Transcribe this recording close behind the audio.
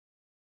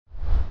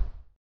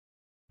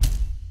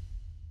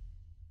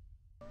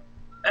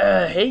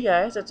Hey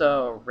guys, it's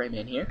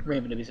Rayman here,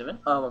 Rayman W7.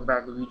 Welcome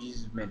back to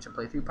Luigi's Mansion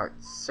playthrough, part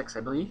 6, I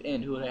believe.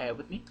 And who would I have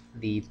with me?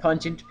 The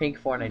Pungent Pink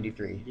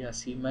 493.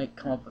 Yes, he might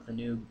come up with a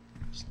new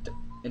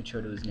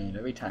intro to his name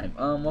every time.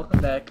 Welcome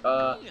back.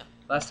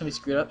 Last time we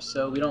screwed up,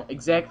 so we don't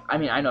I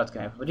mean, I know what's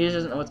gonna happen, but he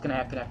doesn't know what's gonna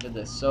happen after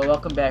this. So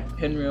welcome back,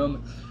 Pin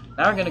Room.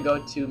 Now we're gonna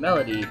go to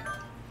Melody.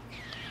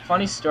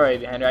 Funny story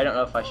behind her. I don't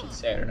know if I should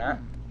say it or not.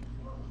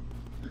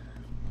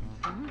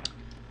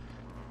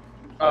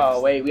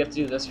 Oh wait, we have to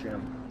do this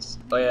room.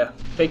 Oh yeah,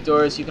 fake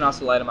doors. You can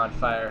also light them on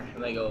fire,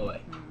 and they go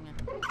away.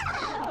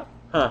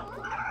 Huh.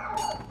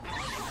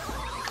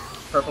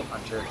 Purple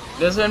puncher.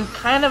 There's a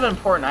kind of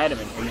important item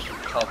in here you can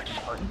call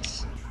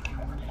importance,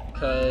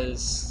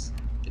 because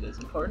it is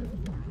important.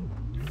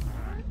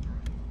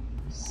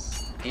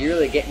 Do you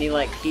really get any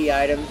like key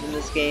items in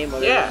this game?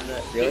 Yeah.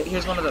 Really?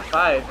 Here's one of the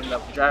 5 in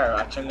the dryer.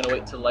 Actually, I'm gonna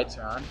wait till the lights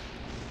are on.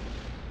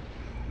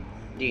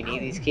 Do you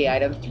need these key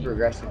items to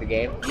progress through the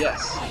game?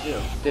 Yes, you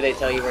do. Do they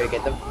tell you where to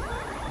get them?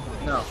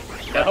 No.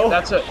 No?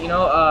 That's what, you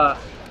know,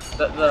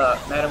 the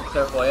Madame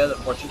Clairvoyant,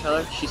 the fortune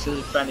teller, she says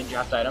it's finding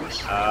dropped items.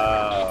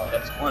 Oh.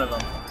 That's one of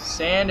them.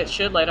 Sand, it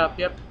should light up,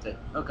 yep.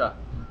 Okay.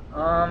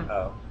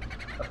 Oh.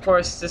 Of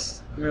course,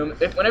 this room,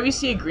 whenever you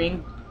see a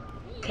green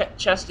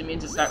chest, it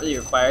means it's not really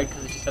required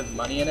because it just has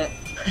money in it.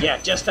 Yeah,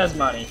 it just has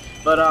money.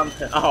 But,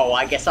 Oh,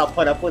 I guess I'll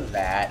put up with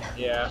that.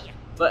 yeah.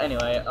 But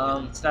anyway,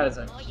 it's not as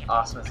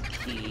awesome as a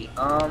key.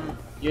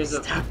 Here's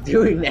a... Stop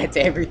doing that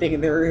to everything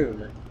in the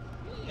room.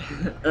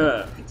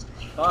 It's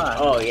fun.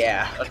 Oh,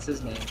 yeah. What's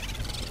his name?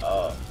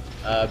 Oh.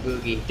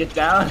 Boogie. Get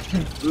down,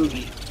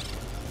 Boogie.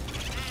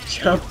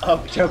 Jump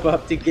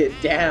up to get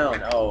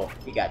down. Oh,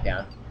 he got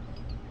down.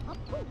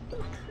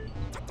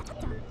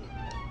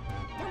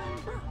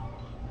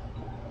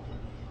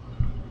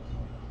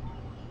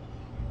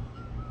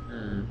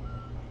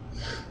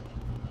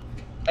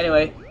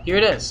 Anyway, here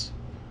it is.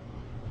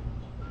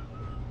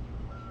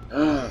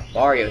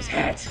 Mario's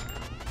hat.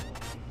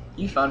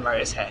 You found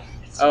Mario's head.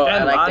 It's Oh, been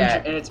I like laundered,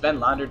 that. and it's been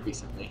laundered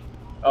recently.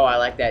 Oh, I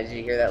like that. Did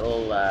you hear that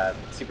little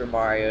Super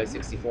Mario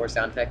 64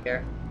 sound effect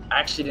there? I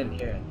actually didn't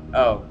hear it.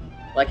 Oh,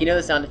 like you know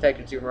the sound effect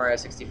in Super Mario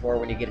 64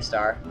 when you get a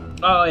star?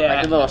 Oh yeah.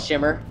 Like the little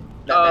shimmer?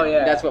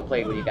 Yeah. That's what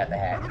played when you got the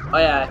hat. Oh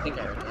yeah, I think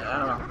I heard it.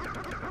 I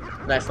don't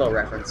know. Nice little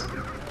reference.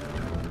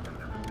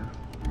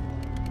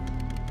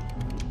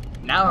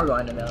 Now we're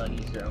going to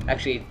Melody's room.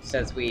 Actually,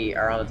 since we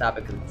are on the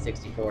topic of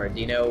 64,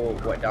 do you know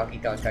what Donkey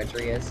Kong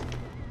Country is?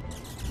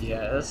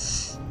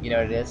 Yes. You know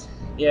what it is?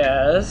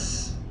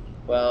 Yes.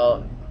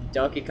 Well,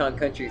 Donkey Kong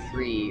Country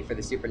 3 for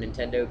the Super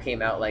Nintendo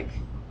came out like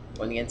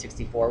when the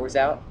N64 was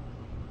out.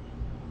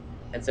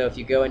 And so if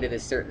you go into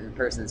this certain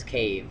person's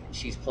cave,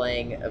 she's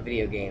playing a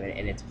video game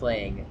and it's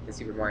playing the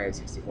Super Mario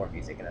 64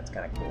 music, and that's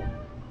kind of cool.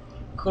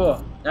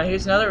 Cool. Now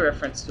here's another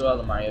reference to all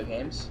the Mario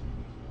games.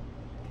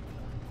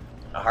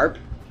 A harp?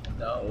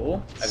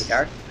 No. A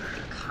guitar?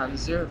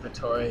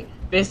 Conservatory.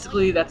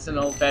 Basically, that's an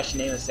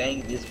old-fashioned name of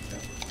saying music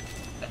room.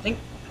 I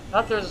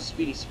thought there was a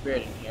Speedy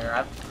Spirit in here.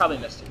 I've probably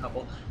missed a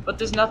couple. But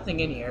there's nothing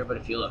in here, but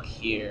if you look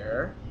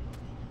here...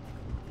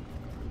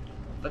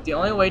 But the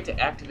only way to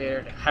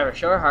activate her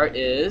show her heart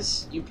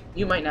is...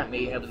 You might not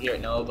be able to hear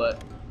it, no,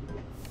 but...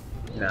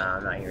 No,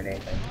 I'm not hearing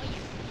anything.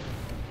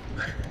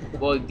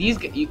 Well, if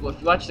you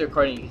watch the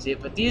recording, you can see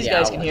it, but these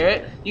guys can hear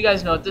it. You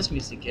guys know what this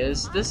music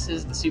is. This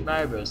is the Super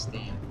Mario Bros.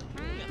 Theme.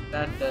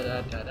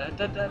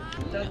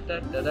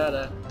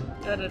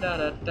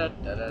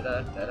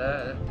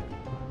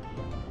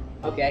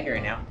 Okay, I hear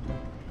it now.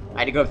 I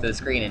had to go up to the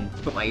screen and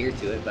put my ear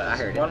to it, but I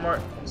heard it. One more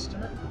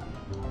instrument?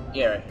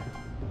 Yeah, right here.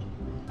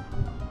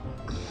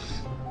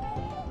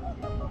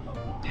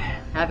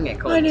 Having a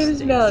cold My name is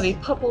stinks. Melody.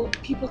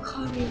 People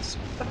call me the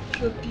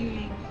spectral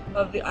beauty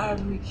of the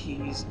Ivory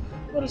Keys.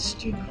 What a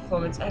string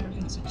performance. I haven't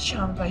been so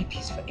charmed by a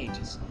piece for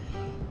ages.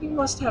 You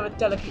must have a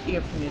delicate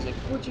ear for music.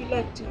 Would you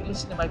like to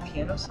listen to my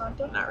piano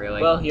sonata? Not really.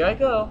 Well, here I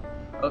go.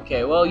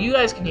 Okay, well, you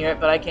guys can hear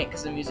it, but I can't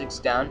because the music's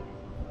down.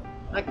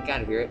 I can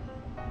kind of hear it.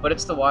 But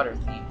it's the water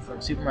theme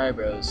from Super Mario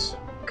Bros.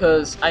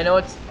 Because I know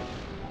it's...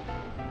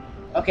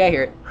 Okay, I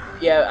hear it.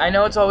 Yeah, I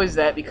know it's always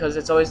that because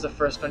it's always the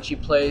first one she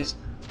plays.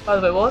 By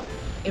the way, what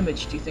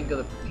image do you think of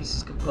the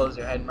piece's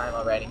composer had in mind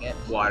while writing it?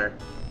 Water.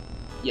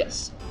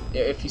 Yes.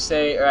 If you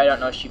say, or I don't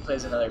know if she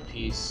plays another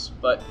piece,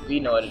 but we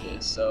know what it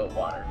is, so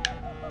water.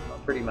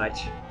 Pretty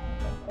much.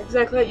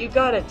 Exactly right, you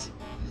got it.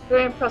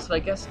 Very impressive. I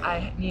guess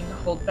I needn't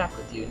hold back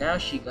with you. Now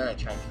she gonna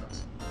try and kill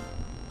us.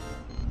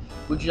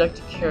 Would you like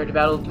to care to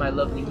battle with my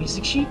lovely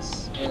music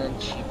sheets? And then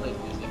she plays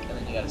music, and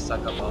then you gotta suck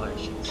up all her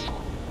sheets.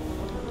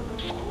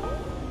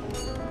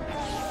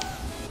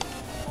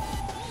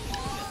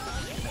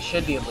 I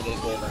should be able to get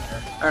a gold on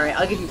her. Alright,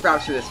 I'll give you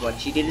props for this one.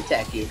 She did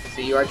attack you, so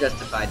you are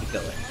justified to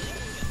kill her.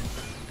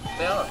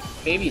 Well,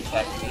 baby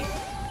attacked me.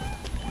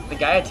 The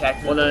guy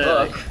attacked me. Well,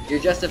 no. Look. You're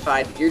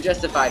justified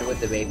with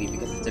the baby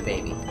because it's a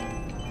baby.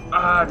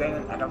 Ah, dang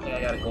it. I don't think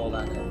I got a gold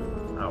on it.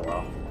 Oh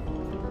well.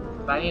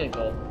 But I need a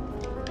gold.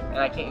 And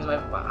I can't use my...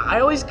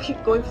 I always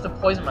keep going for the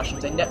poison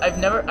mushrooms.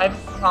 I've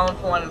fallen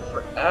for one in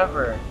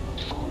forever.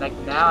 Like,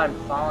 now I'm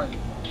falling.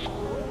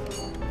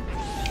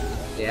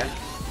 Yeah.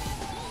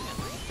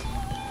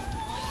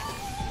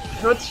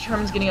 I what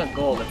determines getting a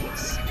gold, if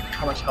it's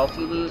how much health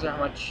you lose or how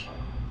much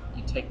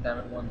you take them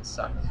and one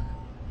suck.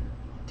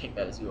 Take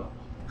that as you will.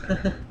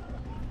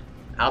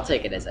 I'll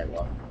take it as I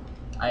will.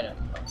 I know.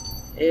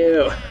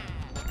 Ew.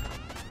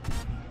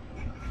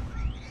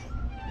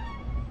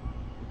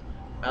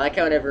 I like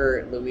how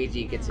whenever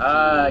Luigi gets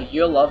a key...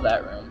 You'll love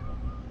that room.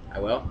 I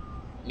will?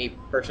 Me,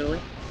 personally?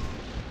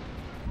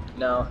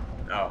 No.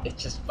 Oh.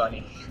 It's just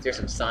funny. Is there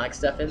some Sonic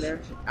stuff in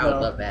there? I would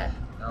love that.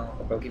 No.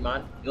 Or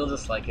Pokemon? You'll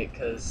just like it,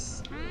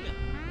 because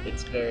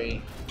it's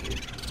very...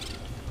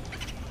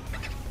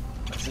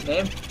 What's his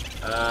name?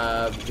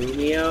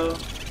 Boomio?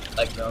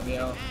 Like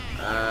Romeo?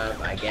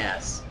 I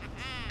guess.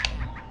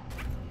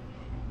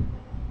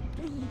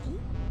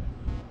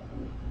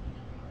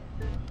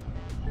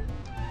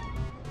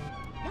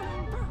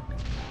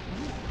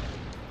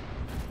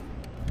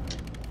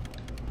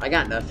 I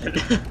got nothing.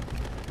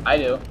 I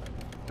do.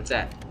 What's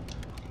that?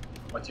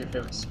 What's your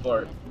favorite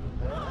sport?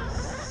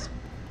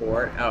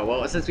 Sport? Oh,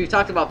 well, since we've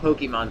talked about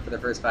Pokemon for the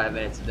first 5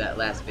 minutes of that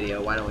last video,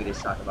 why don't we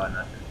just talk about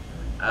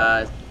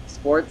nothing?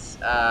 Sports,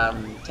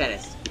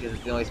 tennis, because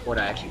it's the only sport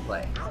I actually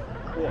play.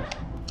 Cool.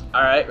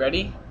 Alright,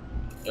 ready?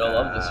 You'll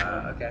love this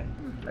one. Okay,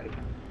 ready.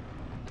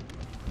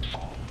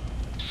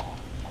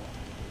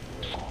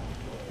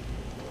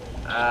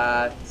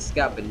 It's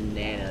got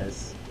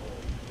bananas.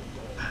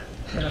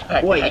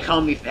 What, you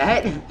calling me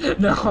fat?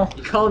 No.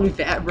 You calling me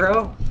fat,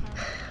 bro?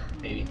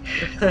 Maybe.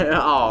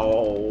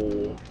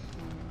 Oh.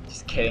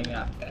 Just kidding,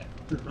 not bad.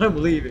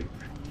 I'm leaving.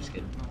 Just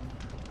kidding.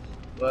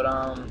 But,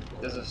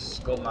 there's a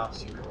skull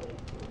mouse here.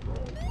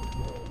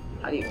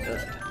 How do you know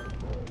that?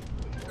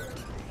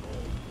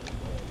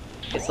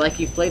 It's like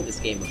you've played this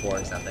game before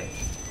or something.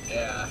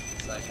 Yeah,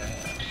 it's like I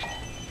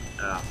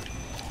Oh.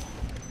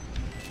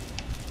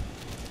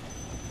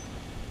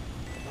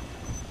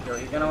 Okay,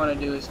 what you're gonna want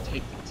to do is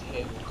take the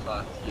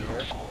tablecloth here,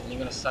 and you're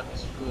gonna suck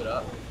his food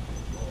up.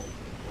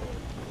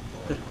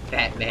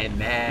 Fat man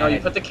mad. No, you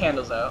put the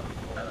candles out.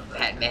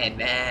 Fat man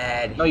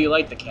mad. No, you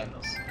light the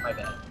candles. My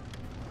bad.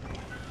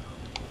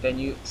 Then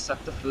you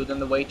suck the food,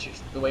 and the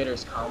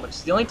waiters come, which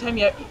is the only time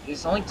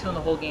there's only 2 in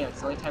the whole game.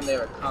 It's the only time they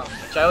ever come,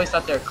 which I always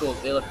thought they were cool.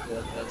 They look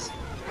cool because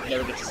you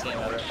never get to see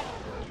them ever.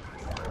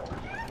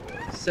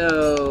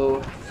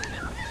 So,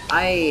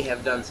 I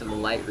have done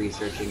some light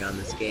researching on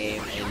this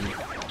game, and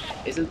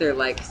isn't there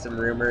like some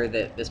rumor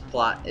that this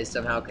plot is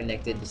somehow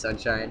connected to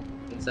Sunshine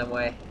in some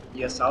way?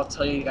 Yes, I'll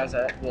tell you guys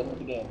that at the end of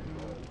the game.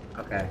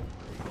 Okay.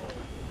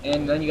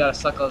 And then you gotta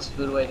suck all his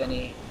food away, then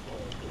he...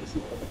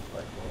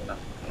 No,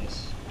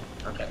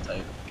 I can't tell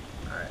you.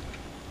 Alright.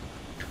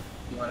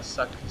 You wanna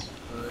suck his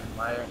food,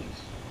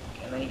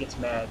 and then he gets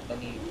mad,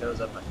 then he throws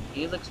up on you.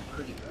 He looks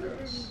pretty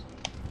gross.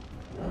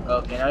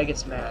 Okay, now he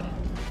gets mad.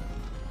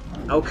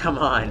 Oh, come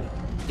on.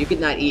 You could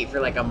not eat for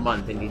like a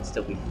month and you'd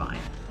still be fine.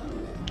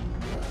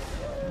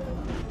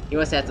 You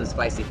must have some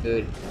spicy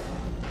food.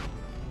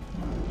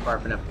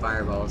 Barfing up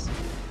fireballs.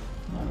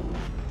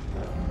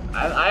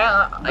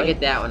 I get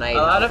that when I eat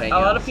jalapenos. A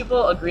lot of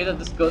people agree that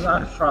this goes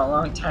on for a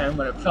long time,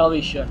 but it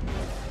probably shouldn't.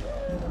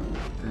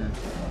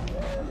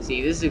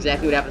 See, this is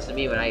exactly what happens to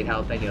me when I eat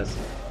jalapenos.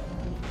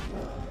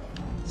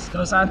 This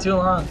goes on too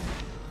long.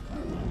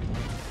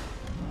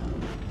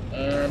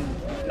 And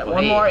Well,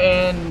 one hey. more,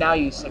 and now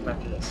you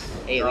segment this.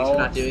 Hey, at least we're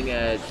not doing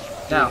a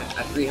No.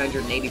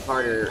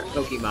 380-parter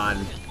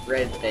Pokemon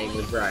Red thing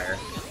with Briar.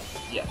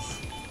 Yes.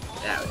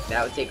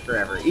 That would take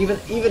forever. Even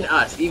we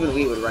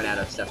would run out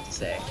of stuff to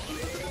say.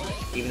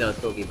 Even though it's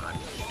Pokemon.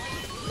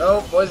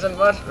 No poison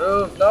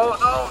mushroom. No,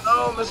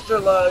 Mr.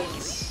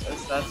 Lugs.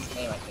 That's his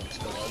name, I think,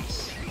 Mr.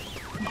 Lugs.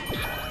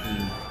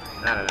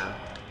 I don't know.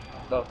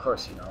 Well, of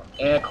course you know.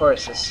 And of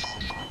course, this is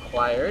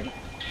required.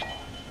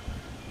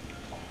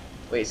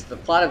 Wait, so the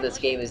plot of this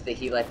game is that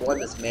he like won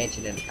this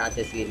mansion in a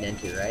contest he didn't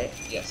enter, right?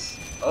 Yes.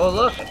 Oh,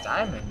 look, a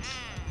diamond.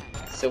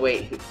 So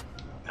wait,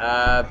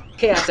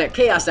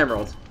 Chaos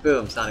Emerald.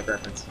 Boom, Sonic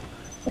reference.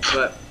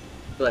 But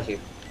bless you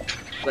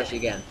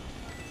again.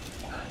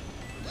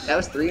 That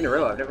was 3 in a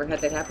row. I've never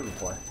had that happen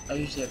before. I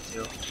usually have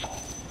 2.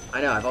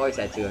 I know, I've always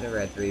had 2. I've never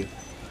had 3.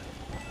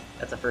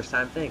 That's a first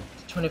time thing.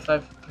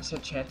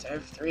 25% chance I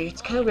have 3.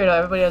 It's kind of weird how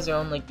everybody has their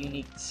own like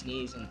unique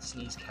sneeze and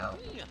sneeze count.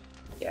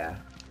 Yeah.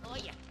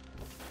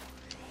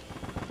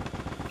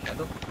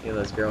 Candle? You know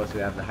those girls who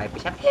have the hyper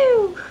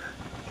pew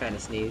kind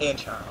of sneeze. And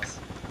Charles.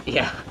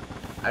 Yeah.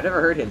 I've never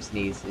heard him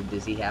sneeze.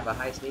 Does he have a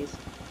high sneeze?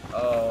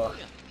 Oh,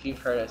 if you've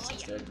heard us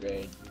since 3rd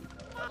grade.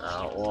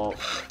 Oh, well,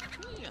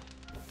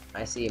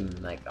 I see him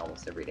like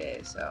almost every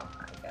day, so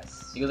I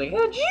guess. He goes like,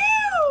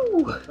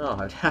 "Achoo!" Oh,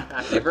 I've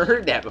never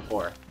heard that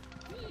before.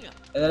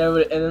 And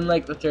then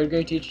like the 3rd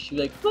grade teacher, she'd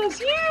be like, "Bless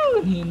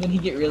you!" And then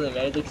he'd get really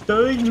mad. He'd like,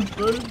 "Stop making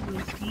fun of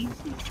my sneezes."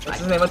 What's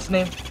his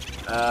name?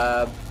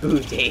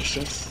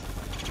 Bodacious.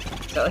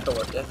 Is that like a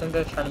word? I think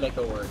they're trying to make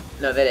a word.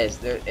 No, that is.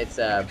 It's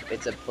a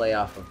play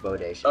off of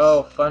Bodacious.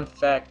 Oh, fun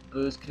fact,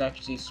 Boo's can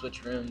actually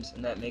switch rooms,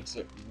 and that makes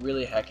it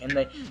really heck. And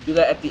they do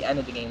that at the end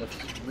of the game, which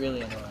is really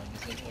annoying,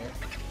 isn't it here?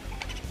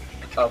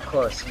 Oh, of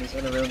course, and he's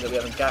in a room that we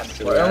haven't gotten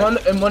So before.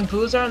 And when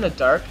blues are in the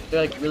dark,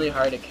 they're like really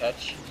hard to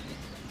catch.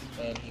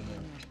 And he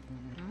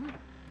moved.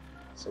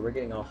 So we're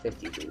getting all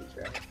 50 blues,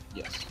 right?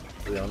 Yes.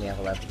 We only have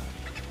 11.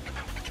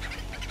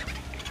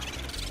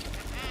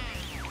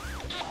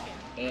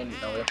 And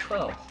now we have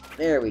 12.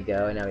 There we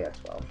go, and now we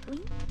have 12.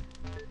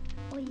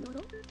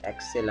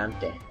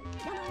 Excelente.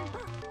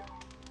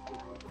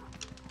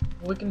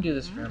 We can do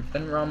this for him.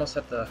 Then we're almost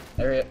at the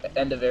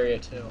end of area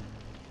 2.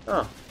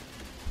 Oh,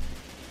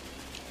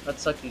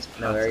 Let's suck these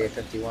pots. no, area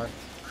 51.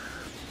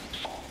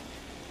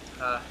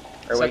 Or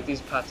Suck wait,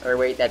 these pots. or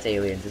wait, that's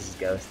aliens. This is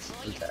ghosts.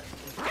 I'm sorry.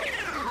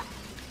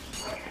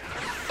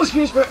 Oh,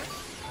 spear, spear.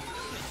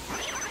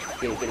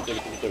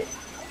 Get it.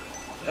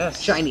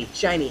 Yes. Shiny,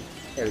 shiny.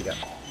 There we go.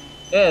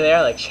 Yeah, they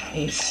are like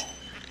shinies.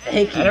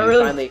 Thank you. I don't You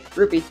really- finally,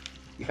 Rupee.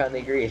 You finally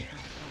agreed.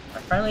 I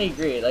finally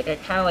agreed. Like I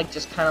kind of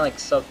like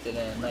soaked it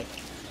in. Like,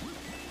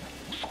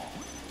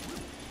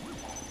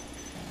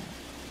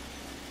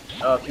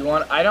 oh, if you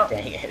want, I don't.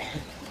 Dang it.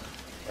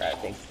 We're out of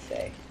things to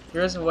say.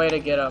 Here's a way to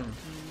get a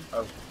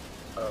what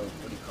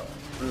do you call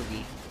it?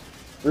 Ruby.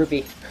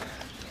 Rupee.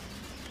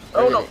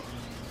 Oh Where no! is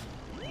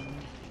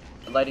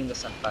it? Lighting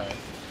this on fire.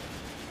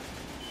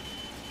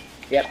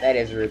 Yep, that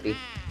is Rupee.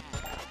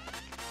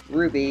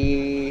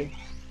 Ruby.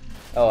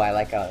 Oh, I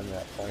like how in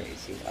the corner you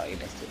see. Oh, you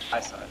missed it. I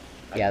saw it.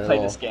 Yeah, I the played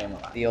little- this game a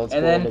lot. The old And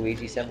school then-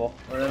 Luigi symbol.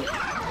 Well,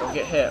 then don't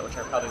get hit, which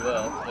I probably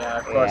will. Yeah,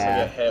 of course Yeah.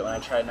 I get hit when I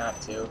try not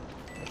to.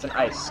 It's an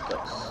ice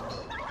ghost.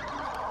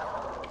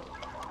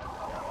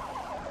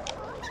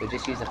 So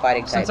just use the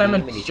fighting type Since I'm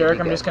beam a and you should jerk, be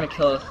I'm good. just gonna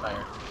kill the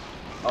fire.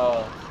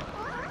 Oh.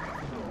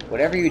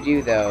 Whatever you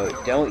do though,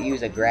 don't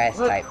use a grass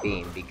What? type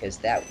beam because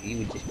that you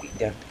would just be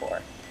done for.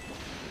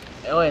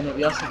 Oh, and then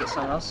we also get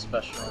something else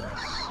special in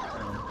this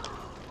room.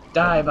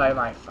 Die by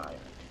my fire.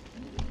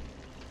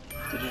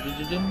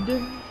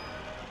 Dun-dun-dun-dun-dun.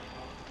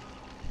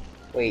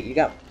 Wait, you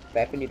got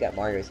back when you got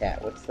Mario's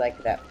hat. What's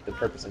like the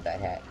purpose of that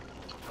hat?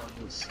 Oh,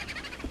 you'll see.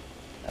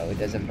 Oh, it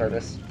does a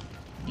purpose,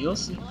 You'll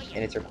see.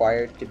 and it's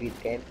required to beat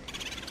the game.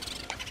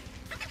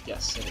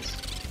 Yes, it is.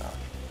 Oh.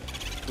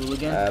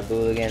 Hooligan.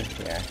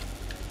 Booligan. Yeah.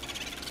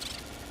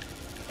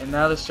 And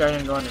now they're starting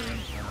to go into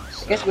rooms now.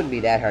 So. I guess it wouldn't be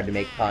that hard to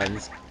make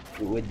puns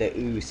with the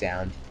ooh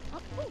sound.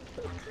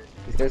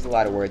 Because there's a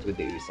lot of words with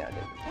the ooh sound in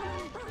them.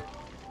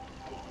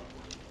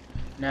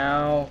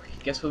 Now,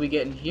 guess what we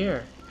get in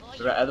here?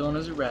 The other one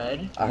is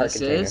red. A heart This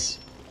container. is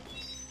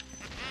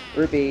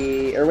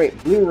Rupee, or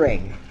wait, blue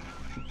ring.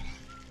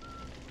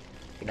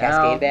 The Now-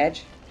 Cascade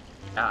badge?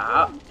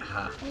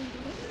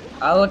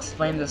 I'll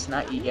explain this,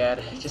 not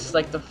Egad. Just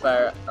like the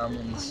fire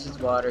this is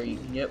water, you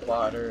can get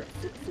water.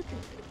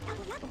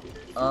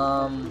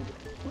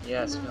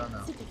 Yes, we don't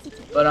know.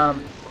 But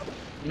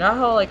you know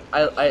how like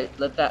I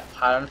lit that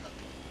pot on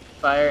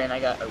fire and I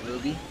got a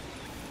ruby?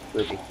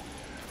 Rupee.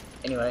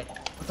 Anyway,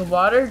 with the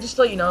water, just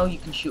to let you know, you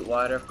can shoot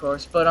water of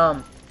course,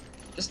 but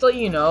just to let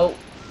you know,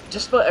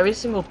 just about every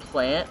single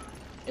plant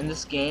in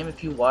this game,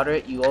 if you water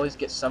it, you always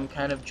get some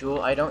kind of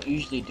jewel. I don't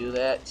usually do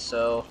that,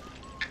 so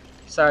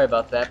sorry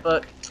about that,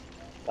 but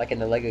Like in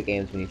the Lego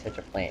games, when you touch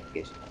a plant, it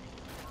gives you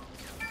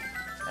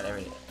not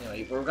everything.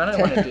 Anyway, we're gonna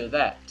want to do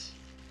that.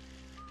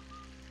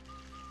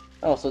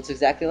 Oh, so it's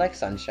exactly like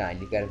Sunshine.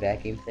 You've got a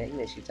vacuum thing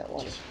that shoots out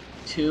water.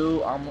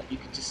 Two, you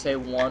could just say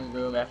one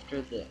room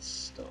after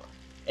this door.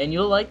 And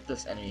you'll like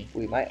this enemy.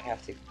 We might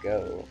have to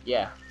go.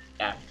 Yeah,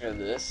 after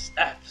this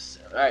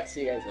episode. Alright,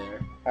 see you guys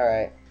later.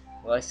 Alright.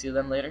 Will I see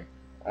them later?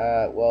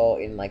 Well,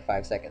 in like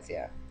 5 seconds,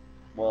 yeah.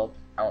 Well,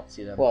 I won't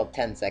see them. Well,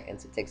 10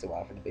 seconds. It takes a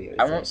while for the video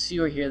to I say. won't see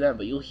or hear them,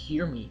 but you'll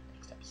hear me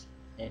next episode.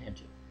 And him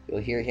too.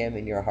 You'll hear him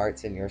in your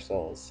hearts and your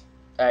souls.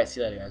 Alright, see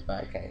you later guys.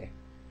 Bye. Okay.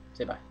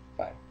 Say bye.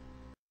 Bye.